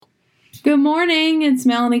Good morning, it's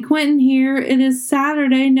Melanie Quinton here. It is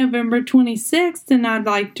Saturday, November 26th, and I'd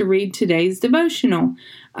like to read today's devotional.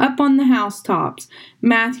 Up on the Housetops,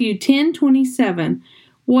 Matthew 10:27.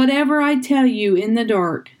 Whatever I tell you in the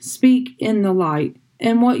dark, speak in the light.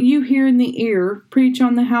 And what you hear in the ear, preach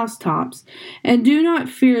on the housetops. And do not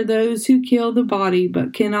fear those who kill the body,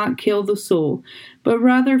 but cannot kill the soul, but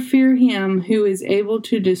rather fear him who is able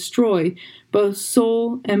to destroy both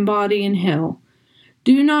soul and body in hell.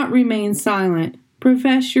 Do not remain silent.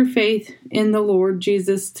 Profess your faith in the Lord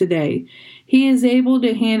Jesus today. He is able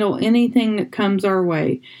to handle anything that comes our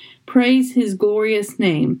way. Praise his glorious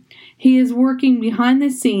name. He is working behind the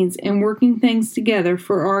scenes and working things together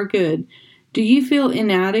for our good. Do you feel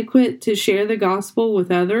inadequate to share the gospel with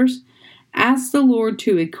others? Ask the Lord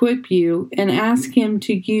to equip you and ask him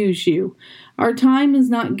to use you. Our time is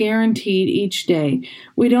not guaranteed each day.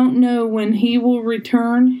 We don't know when he will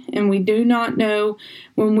return, and we do not know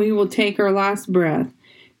when we will take our last breath.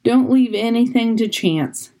 Don't leave anything to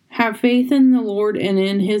chance. Have faith in the Lord and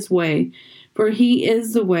in his way, for he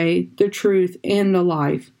is the way, the truth, and the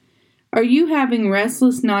life. Are you having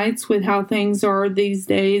restless nights with how things are these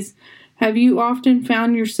days? Have you often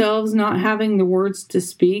found yourselves not having the words to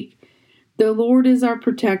speak? The Lord is our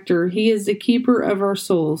protector. He is the keeper of our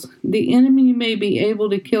souls. The enemy may be able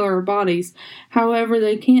to kill our bodies, however,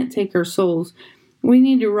 they can't take our souls. We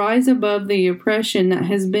need to rise above the oppression that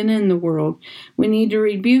has been in the world. We need to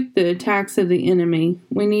rebuke the attacks of the enemy.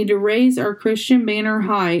 We need to raise our Christian banner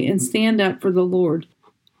high and stand up for the Lord.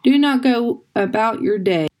 Do not go about your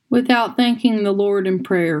day without thanking the Lord in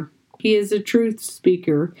prayer. He is a truth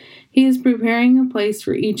speaker. He is preparing a place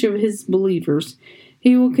for each of his believers.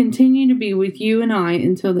 He will continue to be with you and I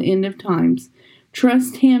until the end of times.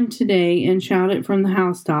 Trust him today and shout it from the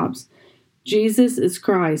housetops. Jesus is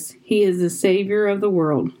Christ. He is the Savior of the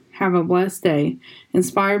world. Have a blessed day.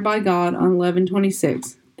 Inspired by God on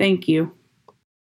 11/26. Thank you.